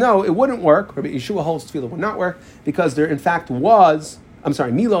 He says, no, it wouldn't work. Rabbi Yeshua holds tefillah would not work because there, in fact, was.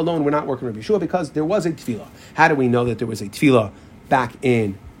 Mila alone would not work in Rabbi Yeshua because there was a tefillah. How do we know that there was a tefillah back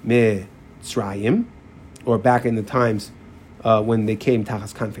in Mitzrayim, or back in the times when they came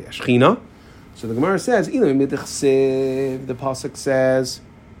Tachas Kanfei Ashchina? So the Gemara says, the pasuk says,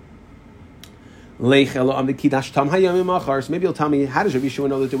 so maybe you'll tell me, how does Rabbi Yeshua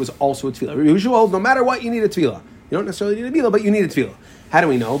know that there was also a tefillah? Rabbi Yeshua holds, no matter what, you need a tefillah. You don't necessarily need a tefillah, but you need a tefillah. How do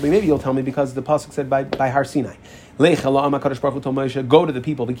we know? But maybe you'll tell me because the pasuk said by Har Sinai, go to the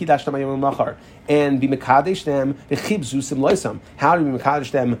people, and be mekadesh them, how do we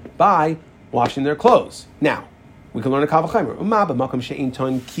mekadesh them? By washing their clothes. Now, we can learn a kavachimer.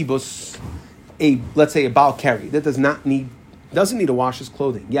 Let's say a Baal Keri that doesn't need to wash his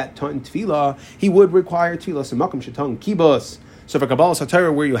clothing. Yet, ton tefillah, he would require tefillah. So makom sheton kibus. So for Kabbalah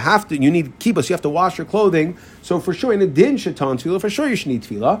Satira, where you need kibus, you have to wash your clothing. So for sure, in a din sheton tefillah, for sure you should need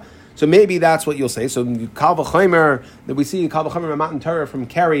tefillah. So maybe that's what you'll say. So Kal V'Chomer, that we see Kal V'Chomer Matan Torah from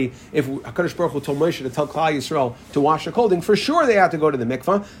Keri, if HaKadosh Baruch Hu told Moshe to tell Klal Yisrael to wash their clothing, for sure they had to go to the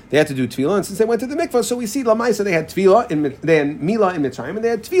mikvah. They had to do tefillah, and since they went to the mikvah, so we see Lamaisa they had tefillah, they had Mila in Mitzrayim, and they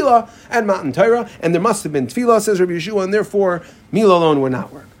had tefillah and Matan Torah, and there must have been tefillah, says Rabbi Yeshua, and therefore Mila alone would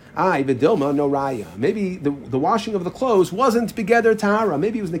not work. Vidilma no raya. Maybe the washing of the clothes wasn't together tahara.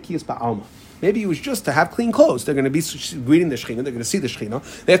 Maybe it was Nekiyas Ba'alma. Maybe it was just to have clean clothes. They're going to be greeting the Shekhinah. They're going to see the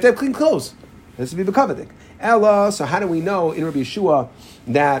Shekhinah. They have to have clean clothes. This would be B'kavadik. Ella, so how do we know in Rabbi Yeshua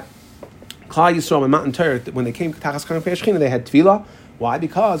that Klal Yisrael and Matan Torah, when they came to Tachas Kanfei Shekhinah, they had tefillah? Why?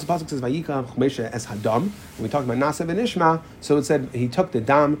 Because the pasuk says Vayikam Chumesha es Hadam. When we talked about Nasav and Ishma, so it said he took the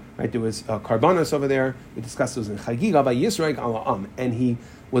dam. Right, there was karbanos over there. We discussed those in Chagiga by Yisrael Ala and he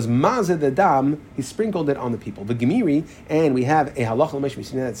was mazeh the dam. He sprinkled it on the people. The Gemiri, and we have a halacha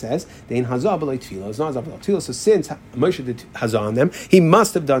l'meish that says dein hazah b'lei tefillah. It's not hazah b'lei tefillah. So since Moshe did hazah on them, they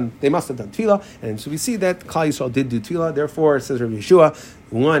must have done tefillah. And so we see that Klal Yisrael did do tefillah. Therefore, it says Rabbi Yeshua,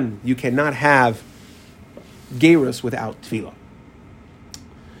 one, you cannot have gerus without tefillah.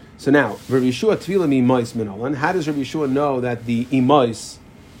 So now, Rabbi Yeshua tefillah imais minolan. How does Rabbi Yeshua know that the imais,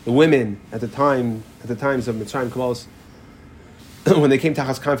 the women at the times of Mitzrayim Kabbalah, when they came to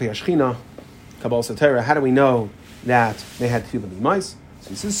Tachas Kanfei Ashchina, Kabbalah Satira, how do we know that they had tefillah imais? So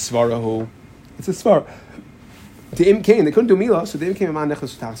he says svarahu. It's a svar. The im came, they couldn't do milah, so the im came aman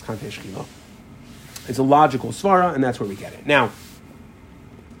nechlas Tachas Kanfei Ashchina. It's a logical svara, and that's where we get it. Now,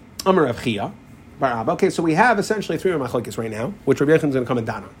 Amar Rav Chia. Okay, so we have essentially three machlokes right now, which Rabbi Yechon is going to come and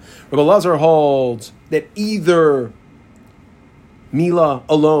down on. Rabbi Lazar holds that either Mila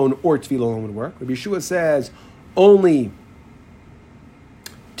alone or Tefillah alone would work. Rabbi Yeshua says only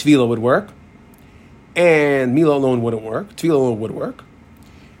Tefillah would work, and Mila alone wouldn't work. Tefillah alone would work.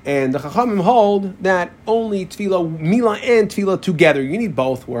 And the Chachamim hold that only Tefillah, Mila and Tefillah together, you need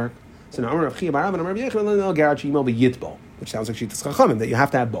both work. So now Rav Chia bar Rabbi and Rabbi Yechon, which sounds like Shittas Chachamim, that you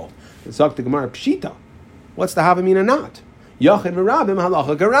have to have both. Zok the Gemara Pshita. What's the Havamina not? Yachid v'Rabim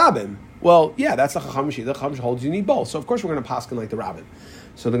halacha garabim. Well, yeah, that's the Chacham Shita. The Chacham holds you need both. So of course we're going to paskin like the Rabbim.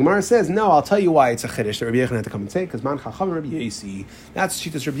 So the Gemara says, no, I'll tell you why it's a chiddush that Rabbi Yechon had to come and say, because man Chacham Rabbi Yesi. That's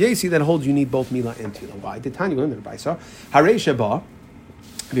Shitas Rabbi Yesi that holds you need both Mila and Tefillah. Why? Did Tanya go into the Brisa? Harei Sheba.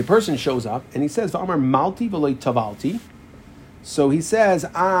 If a person shows up and he says, V'amar malti v'loi tavalti. So he says,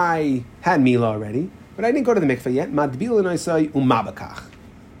 I had Mila already, but I didn't go to the mikveh yet. Madbil and I say umabakach.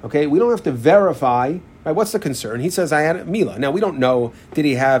 Okay, we don't have to verify. Right? What's the concern? He says, I had a Mila. Now, we don't know, did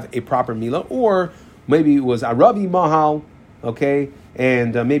he have a proper Mila? Or maybe it was Arabi Mahal, okay?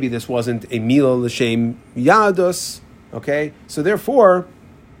 And maybe this wasn't a Mila L'Shem Yadus, okay? So therefore,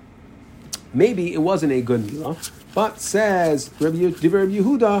 maybe it wasn't a good Mila. But says, Rabbi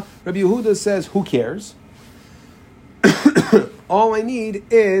Yehuda says, who cares? All I need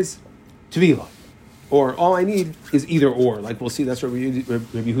is Tvila. Or all I need is either or. Like we'll see, that's what Rabbi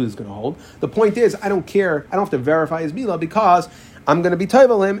Yehuda is going to hold. The point is, I don't care. I don't have to verify his Mila because I'm going to be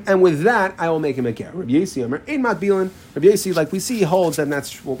Taival him, and with that, I will make him a ger. Rabbi Yesi, Ein Mat Bilan. Rabbi Yesi, like we see, holds, and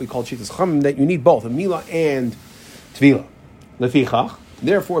that's what we call Shitas Chachamim, that you need both, a Mila and Tvila. Lefichach.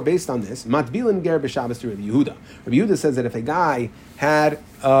 Therefore, based on this, Mat Bilan ger b'Shabbos to Rabbi Yehuda. Rabbi Yehuda says that if a guy had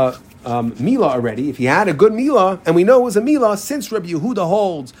Mila already, if he had a good Mila, and we know it was a Mila, since Rabbi Yehuda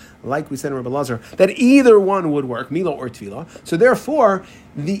holds, like we said in Rabbi Lazar, that either one would work, Mila or Tefillah. So therefore,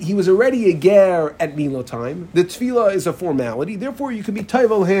 he was already a ger at Mila time. The Tefillah is a formality. Therefore, you can be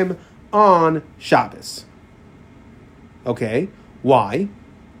Taival him on Shabbos. Okay, why?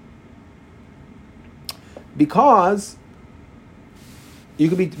 Because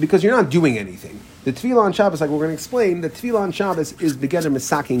you're not doing anything. the tefillah on Shabbos, like we're going to explain, the tefillah on Shabbos is begeder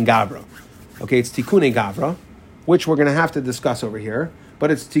misakin gavra. Okay, it's tikkune gavra, which we're going to have to discuss over here,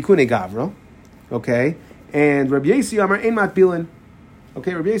 but it's tikkune gavra. Okay, and Rabbi Yossi Amar ein matbilin.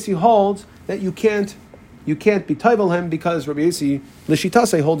 Okay, Rabbi Yossi holds that you can't be taivel him because Rabbi Yossi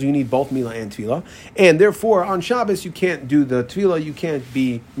l'shitase holds you need both mila and tefillah, and therefore on Shabbos you can't do the tefillah, you can't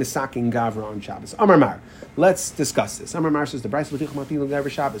be misakin gavra on Shabbos. Amar Mar, let's discuss this. Amar Mar says the Brayso l'tichum matbilin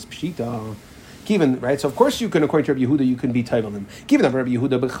gavra Shabbos pshita. Kivan, right? So of course you can, according to Rabbi Yehuda, you can be taivel him. Kivan Rabbi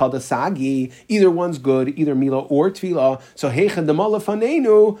Yehuda b'chada sagi, either one's good, either mila or tefillah. So heichen demala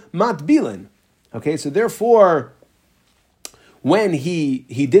fanenu matbilin. Okay, so therefore, when he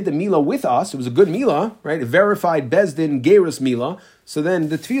did the Mila with us, it was a good Mila, right? A verified Bezdin Gerus Mila. So then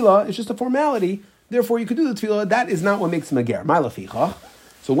the Tefillah is just a formality. Therefore, you could do the Tefillah. That is not what makes him a Ger. My Lafichach.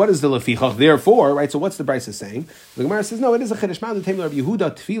 So what is the Lafichach? Therefore, right? So what's the Brisa saying? The Gemara says, no, it is a Chedesh Ma'al T'Tem Rabbi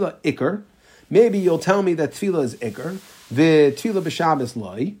Yehuda Tefillah Iker. Maybe you'll tell me that Tefillah is Iker. The Tefillah B'Shabbos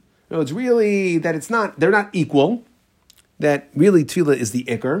Loi. No, it's really that it's not, they're not equal. That really Tefillah is the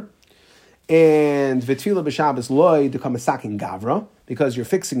Iker. And v'tefillah b'Shabbos loy dekam sakin gavra, because you're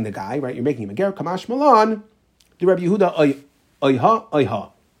fixing the guy, right? You're making him a ger. Kamash malan, the Rabbi Yehuda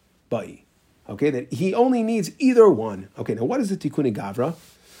oyha bai. Okay, that he only needs either one. Okay, now what is the tikkun gavra?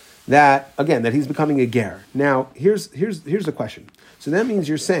 That again, that he's becoming a ger. Now here's the question. So that means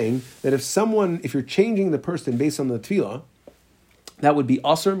you're saying that if you're changing the person based on the tefillah, that would be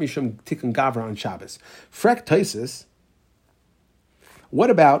aser mishum tikkun gavra on Shabbos. Frek taisis. What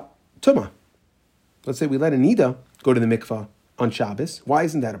about tumah? Let's say we let a nida go to the mikvah on Shabbos. Why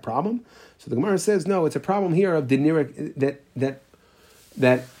isn't that a problem? So the Gemara says, no, it's a problem here of dinirik,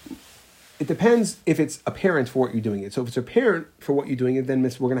 that it depends if it's apparent for what you're doing it. So if it's apparent for what you're doing it, then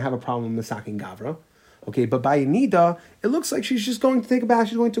we're going to have a problem with misakin gavra. Okay, but by a nida, it looks like she's just going to take a bath,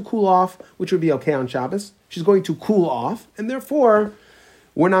 she's going to cool off, which would be okay on Shabbos. She's going to cool off, and therefore,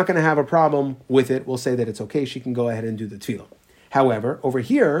 we're not going to have a problem with it. We'll say that it's okay, she can go ahead and do the tefillah. However, over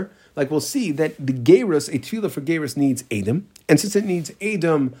here, like we'll see that the gerus, a tefillah for gerus needs Edom. And since it needs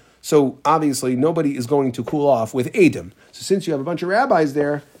Edom, so obviously nobody is going to cool off with Edom. So since you have a bunch of rabbis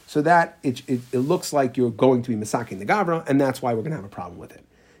there, so that it looks like you're going to be masaking the gavra, and that's why we're going to have a problem with it.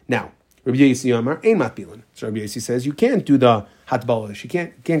 Now, Rabbi Yossi Amar ein matbilin. So Rabbi Yossi says you can't do the hatbala. You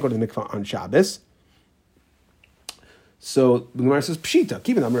can't go to the mikvah on Shabbos. So the Gemara says pshita.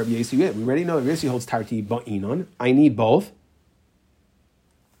 Keep it on Rabbi Yossi. We already know Rabbi Yossi holds tarti ba'inon. I need both.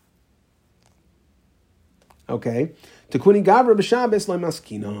 Okay, Tikuni Gavra b'Shabbos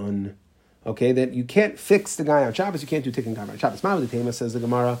le'maskinon. Okay, that you can't fix the guy on Shabbos. You can't do Tikkun Gavra on Shabbos. Ma'avli Tema says the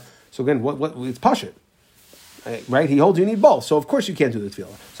Gemara. So again, what it's pashut, right? He holds you need both. So of course you can't do the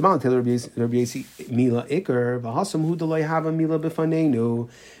tefillah. So Ma'avli Taylor Rabbi Yossi Mila Iker v'Hasam Hu D'Loi Hava Mila b'Fanenu.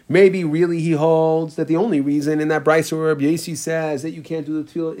 Maybe really he holds that the only reason in that Brayso where Rabbi Yossi says that you can't do the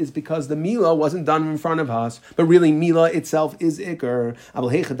tefillah is because the Mila wasn't done in front of us, but really Mila itself is Iker.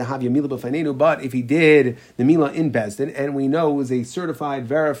 But if he did the Mila in Bezdin, and we know it was a certified,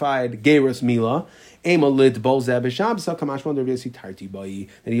 verified Gerus Mila, that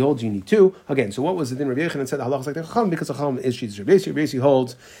he holds you need two. Again, so what was it in Rabbi Yochanan said the halacha is like the Chacham, because the Chacham is Shittas Rabbi Yossi. Rabbi Yossi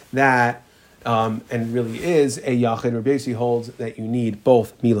holds that and really is a yachid. Rabbi Yossi holds that you need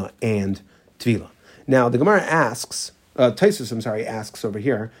both mila and tvila. Now the Gemara asks, Taisus, asks over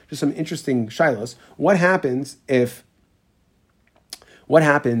here just some interesting shilos. What happens if a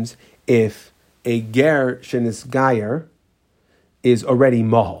ger shenis gayer is already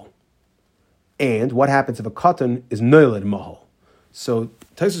mahal, and what happens if a katan is noiled mahal? So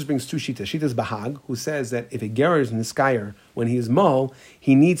Taisus brings two shitas. Shitas Bahag, who says that if a ger is niskayer when he is mahal,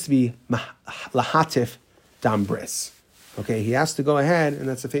 he needs to be lahatif dam bris. Okay, he has to go ahead, and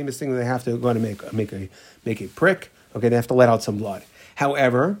that's the famous thing that they have to go and make a prick. Okay, they have to let out some blood.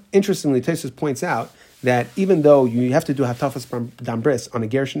 However, interestingly, Taisus points out that even though you have to do hatafas dam bris on a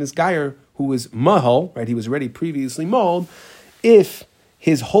ger shenis gayer who is mahal, right? He was already previously mauled. If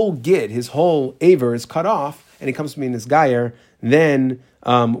his whole gid, his whole aver is cut off, and he comes to me in this gayer, then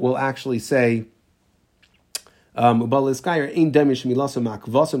we'll actually say, okay,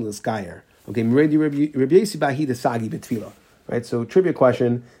 right? So trivia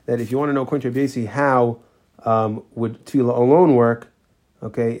question that if you want to know according to Rabbi Yossi how would tefillah alone work,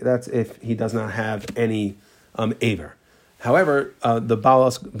 okay, that's if he does not have any aver. However, the Baal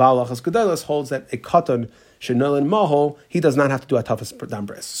Achas Gedalos holds that a katan shenol and mahol, he does not have to do a tafas dam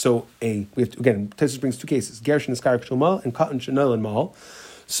bris. So again, Taisus brings two cases: gershon iskar kshul and katan shenol and mahol.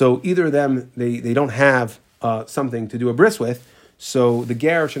 So either of them, they don't have something to do a bris with. So the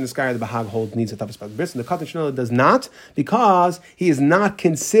ger sheniskai the bahag hold needs a tafas bris, and the katan shenela does not, because he is not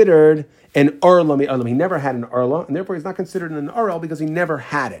considered an orla me'orlam. He never had an orla, and therefore he's not considered an orla because he never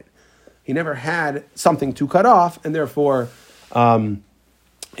had it. He never had something to cut off, and therefore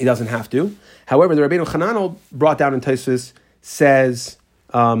he doesn't have to. However, the Rabbeinu Chananel brought down in Tosfos says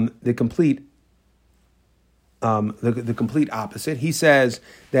the complete opposite. He says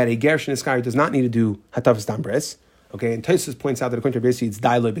that a ger sheniskai does not need to do hatafas dam bris. Okay, and Tosfos points out that according to Rabbi it's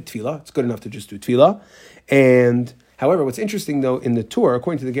dailoi b'tefila. It's good enough to just do tefila. And however, what's interesting though in the Torah,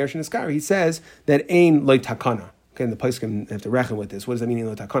 according to the Ger Sheniskai, he says that ein lo takana. Okay, and the poskim have to reckon with this. What does that mean, ein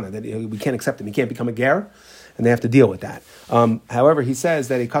lo takana? That we can't accept him. He can't become a ger, and they have to deal with that. However, he says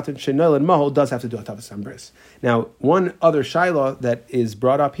that a katan shenol and mahol does have to do hatafas dam bris. Now, one other shaila that is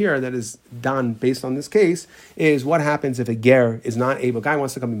brought up here that is done based on this case is what happens if a ger is not able. A guy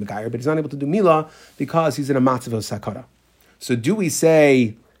wants to come be megayer, but he's not able to do milah because he's in a matzav of sakara. So, do we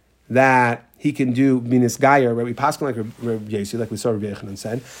say that he can do minis gayer, where we pass like Rabbi Yossi, like we saw Rabbi Yechanan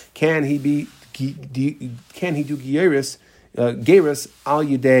said? Can he do geirus al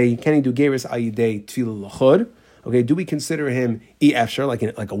yidei? Can he do geirus al yidei tefillah l'chud? Okay, do we consider him efshar,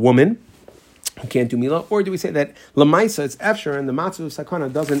 like a woman who can't do milah, or do we say that lamaisa it's efshar and the matzav of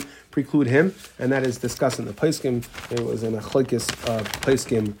sakana doesn't preclude him? And that is discussed in the poskim. There was an achlokes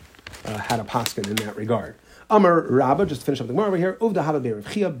poskim had a paskin in that regard. Amar Rabba, just to finish up the Gemara over here. Uvda haba be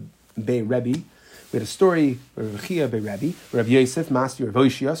Rav Chia be Rebbe. We had a story with Rav Chia be Rebbe. Rav Yosef, master Rav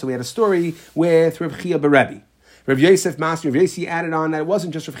Oshia. So we had a story with Rav Chia be Rebbe. Rav Yosef, master Rav Yossi, added on that it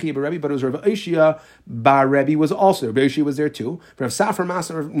wasn't just Rav Chia be Rebbe, but it was Rav Oshia bar Rebbe was also. Rav Oshia was there too. Rav Safra,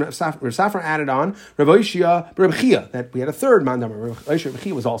 master Rav Safra added on Rav Oshia Rav Chia. That we had a third mandamar. Rav Oshia Rav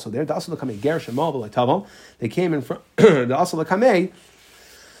Chia was also there. The also Lakame Ger Shemal B'Latavel. They came in front. The also Lakame.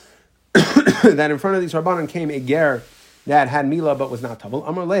 That in front of these Rabbanan came a ger that had milah but was not tavel.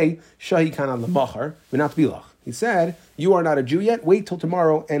 Amar lei shahi kana lemachar v'nat bilach. He said, "You are not a Jew yet. Wait till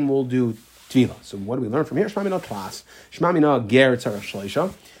tomorrow, and we'll do tefillah." So what do we learn from here? Shma mina tlas. Shma mina ger tzarach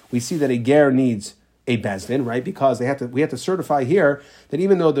shleisha. We see that a ger needs a bezdin, right? Because we have to certify here that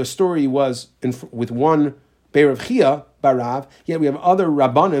even though the story was with one Be'er Chia Barav, yet we have other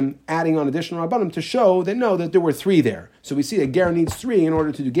Rabbanim adding on additional Rabbanim to show that no, that there were three there. So we see that Ger needs three in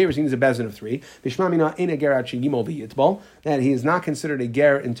order to do Gerus. He needs a bezin of three. That he is not considered a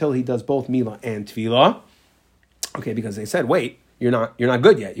Ger until he does both Mila and Tefillah. Okay, because they said, wait, you're not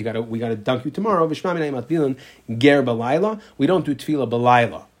good yet. We gotta dunk you tomorrow. Ger Balayla. We don't do Tefillah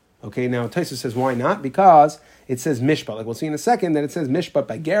Balayla. Okay, now Tosfos says, why not? Because it says mishpat. Like we'll see in a second that it says mishpat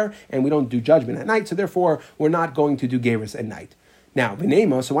by ger, and we don't do judgment at night, so therefore we're not going to do gerus at night. Now,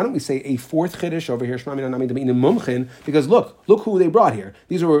 b'neima, so why don't we say a fourth chiddush over here, because look who they brought here.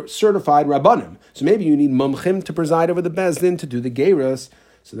 These were certified rabbanim. So maybe you need mumchim to preside over the bezdin to do the gerus.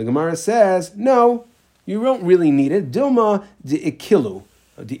 So the Gemara says, no, you don't really need it. Dilma de ikilu.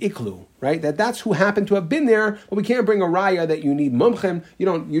 The iklu, right? That's who happened to have been there, but we can't bring a raya that you need mumchim.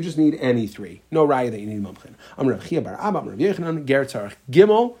 You just need any three. No raya that you need mumchim. Rav Chia bar Abba, Rav Yechanan, ger tzarach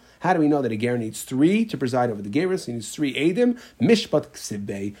gimel. How do we know that a ger needs three to preside over the gerus? He needs three edim. Mishpat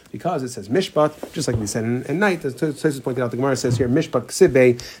ksibbe, because it says mishpat, just like we said in night. As Tosfos pointed out, the Gemara says here mishpat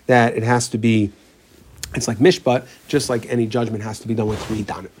ksibbe, that it has to be. It's like mishpat, just like any judgment has to be done with three.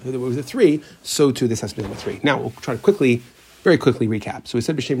 There was a three, so too this has to be done with three. Now we'll try to very quickly recap. So we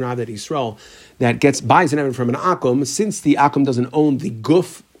said b'shem Rav that Yisrael that buys an evan from an akum, since the akum doesn't own the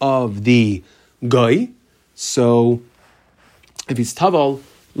guf of the goy, so if he's taval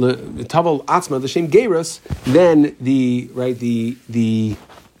atzma l'shem gerus, then the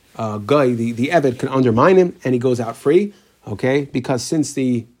guy, the eved can undermine him and he goes out free. Okay, because since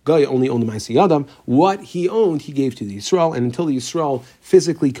the guy only owned the Ma'aseh Yadam, what he owned he gave to the Yisrael, and until the Yisrael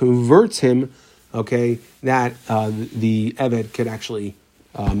physically converts him, okay, that the Eved could actually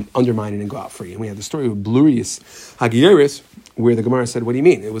undermine it and go out free. And we have the story of Blurius Hagieris, where the Gemara said, what do you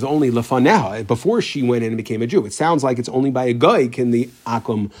mean? It was only Lefaneha, before she went in and became a Jew. It sounds like it's only by a guy can the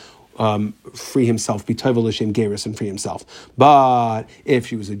Akum free himself, be Tovel L'Shem Geras and free himself. But if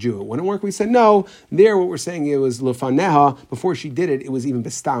she was a Jew, it wouldn't work. We said, no, there what we're saying, it was Lefaneha, before she did it, it was even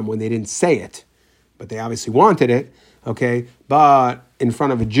Bestam, when they didn't say it. But they obviously wanted it. Okay, but in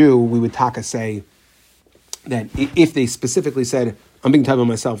front of a Jew, we would taka say that if they specifically said, I'm being table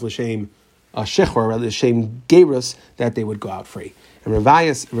myself, l'shem shechor, rather l'shem gerus, that they would go out free. And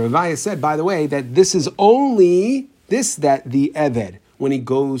Ravaya said, by the way, that this is only that the Eved, when he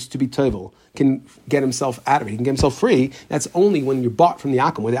goes to be tovel, can get himself out of it. He can get himself free. That's only when you're bought from the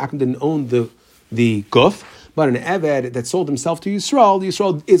Akum, where the Akum didn't own the guf. But an Eved that sold himself to Yisrael, the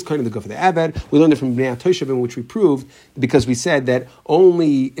Yisrael is kind of the guf of the Eved. We learned it from Bnei Tosheb, in which we proved, because we said that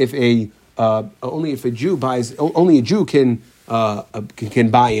only if a Jew buys, only a Jew can buy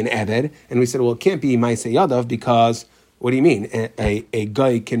an Eved, and we said, well, it can't be Maaseh Yadav, because what do you mean? A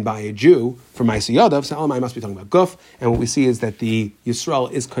guy can buy a Jew for Maaseh Yadav, so Elamai must be talking about guf, and what we see is that the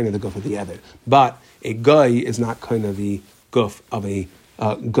Yisrael is kind of the guf of the Eved, but a guy is not kind of the guf of the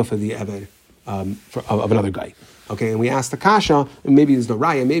Eved of another guy. Okay, and we asked the Kasha, and maybe there's no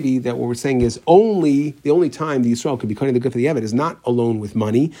raya, maybe that what we're saying is the only time the Yisrael could be kind of the guf of the Eved is not alone with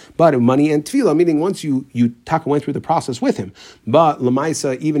money, but money and tefillah, meaning once you Taka went through the process with him. But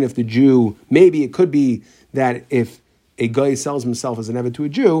Lamaisa, even if the Jew, maybe it could be that if a guy sells himself as an Eved to a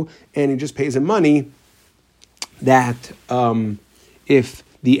Jew, and he just pays him money, that if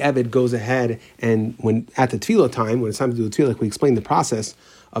the Eved goes ahead and when at the tefillah time, when it's time to do the tefillah, like we explained the process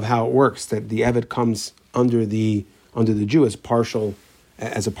of how it works, that the Eved comes under the Jew as a partial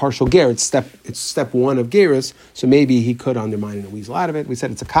ger. It's step one of gerus, so maybe he could undermine and weasel out of it. We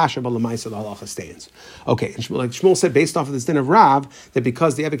said it's a kasha, but lemaisa the halacha stands. Okay, and like Shmuel said, based off of this din of Rav, that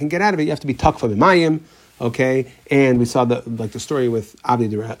because the Eved can get out of it, you have to be takfa b'mayim. Okay, and we saw the story with Abdi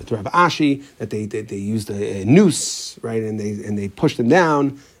the Rav Ashi, that they used a noose, right, and they pushed him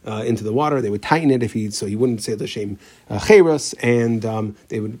down into the water. They would tighten it so he wouldn't say the shame cheirus, and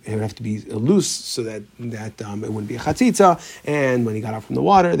it would have to be loose so that it wouldn't be a chatzitza. And when he got out from the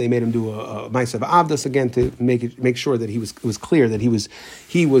water, they made him do a ma'aseh avdos again to make sure that it was clear that he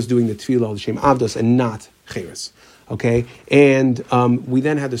was doing the tefillah of the shame avdos and not cheirus. Okay, and we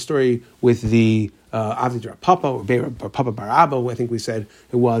then had the story with the Avdi Papa or Papa Barabba, I think we said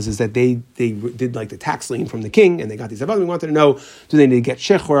is that they did like the tax lien from the king, and they got these avadim. We wanted to know, do they need to get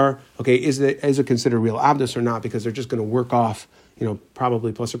shechor? Okay, is it considered real avdus or not? Because they're just going to work off,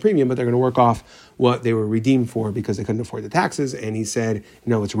 probably plus a premium, but they're going to work off what they were redeemed for because they couldn't afford the taxes. And he said,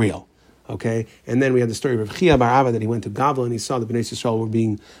 no, it's real. Okay, and then we had the story of Chia Bar Ava that he went to Gavla and he saw the Bnei Yisrael were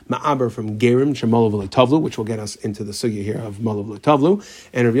being ma'aber from Gerim Shemolav Tavlu, which will get us into the sugya here of Molav Tavlu.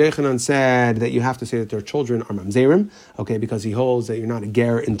 And Rav Yochanan said that you have to say that their children are mamzerim, okay, because he holds that you're not a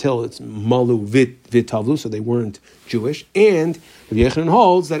ger until it's Malu Vit Tavlu, so they weren't Jewish. And Rav Yochanan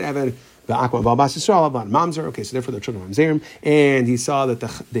holds that Eved Ba'akma Ba'bas Yisrael about mamzer. Okay, so therefore their children are mamzerim. And he saw that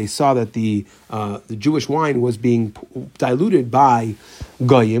the Jewish wine was being diluted by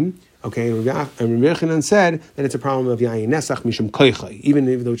goyim. Okay, and Rabbi Yochanan said that it's a problem of yayin nesach mishum koichai. Even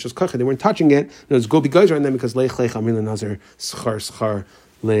though it's just koichai, they weren't touching it. It was go be geyser on them because leich amrin nazar schar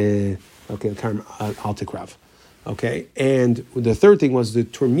le. Okay, karm al tikrav. Okay, and the third thing was the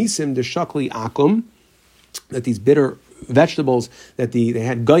turmisim the shakli akum, that these bitter vegetables that they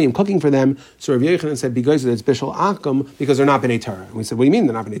had goyim cooking for them. So Rav Yochanan said because it's bishul akum because they're not bnei Torah. And we said, what do you mean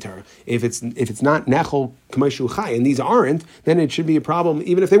they're not bnei Torah? If it's not nechol k'moshu chai and these aren't, then it should be a problem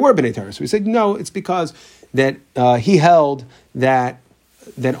even if they were bnei Torah. So we said no, it's because that he held that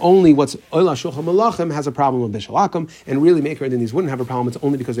only what's oila shulchan malachim has a problem with bishul akum, and really Maker and these wouldn't have a problem. It's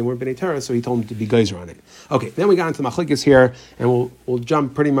only because they weren't bnei Torah. So he told them to be geyser on it. Okay, then we got into the machlekes here, and we'll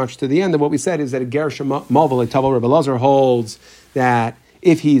jump pretty much to the end of what we said is that a ger malval tavel. Rebbe Lazar holds that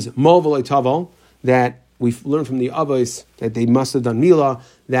if he's malval tavel, that we've learned from the Avos that they must have done mila,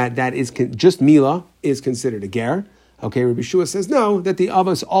 that is just mila is considered a ger. Okay, Rabbi Shua says no, that the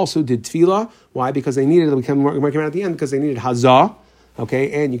Avos also did tefillah. Why? Because they needed, we come out at the end, because they needed hazah.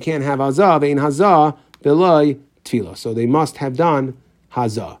 Okay, and you can't have hazah, vein hazah, belay tefillah. So they must have done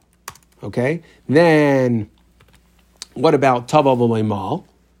hazah. Okay, then what about tavel v'lay mal?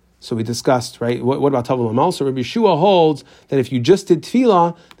 So we discussed, right, what about tavel v'lay mal? So Rabbi Shua holds that if you just did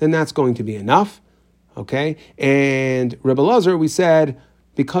tefillah, then that's going to be enough. Okay, and Rebbe Lazar, we said,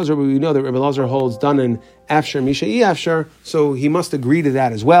 because we know that Rebbe Lazar holds done in afshar misha afshar, so he must agree to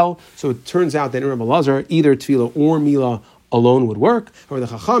that as well. So it turns out that in Rebbe Lazar, either tefillah or mila alone would work, or the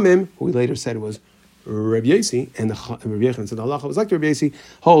Chachamim, who we later said was Rabbi Yossi, and the Rabbi Yochanan said the halacha was like Rabbi Yossi,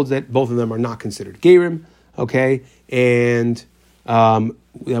 holds that both of them are not considered gerim, okay, and that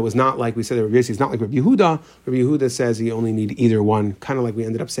was not like we said that Rabbi Yossi is not like Rabbi Yehuda. Rabbi Yehuda says you only need either one, kind of like we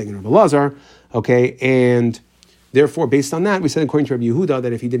ended up saying in Rebbe Lazar, okay, and therefore, based on that, we said according to Rabbi Yehuda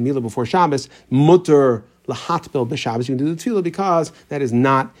that if he did Milah before Shabbos, mutter lahatbil b'Shabbos, you can do the tefillah because that is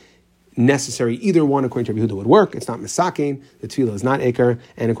not necessary. Either one, according to Rabbi Yehuda, would work. It's not misakin. The tefillah is not ikar.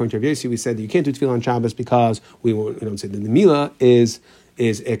 And according to Rabbi Yossi, we said that you can't do tefillah on Shabbos because we don't say that the Milah is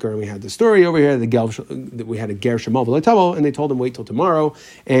ikar. And we had the story over here that we had a ger shemal v'lo tavel, and they told him wait till tomorrow.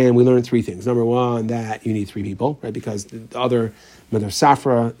 And we learned three things. Number one, that you need three people, right? Because the other Mother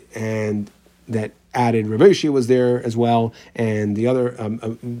Safra and that added Rav Oshia was there as well, and the other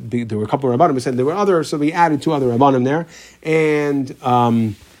there were a couple of Rabbanim who said there were other, so we added 2 other Rabbanim there. And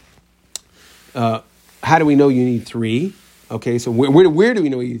how do we know you need 3? Okay, so where do we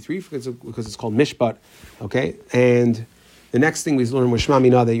know you need 3? Because it's called Mishpat. Okay, and the next thing we learn was Shema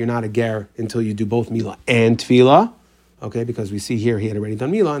Mina, that you're not a ger until you do both Milah and Tefillah. Okay, because we see here he had already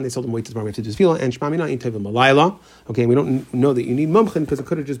done Milah, and they told him wait till tomorrow we have to do Tefillah and Shema Mina in Tevim Malayla. Okay, we don't know that you need Mumchen because it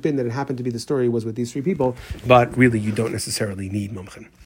could have just been that it happened to be the story was with these 3 people, but really you don't necessarily need Mumchen.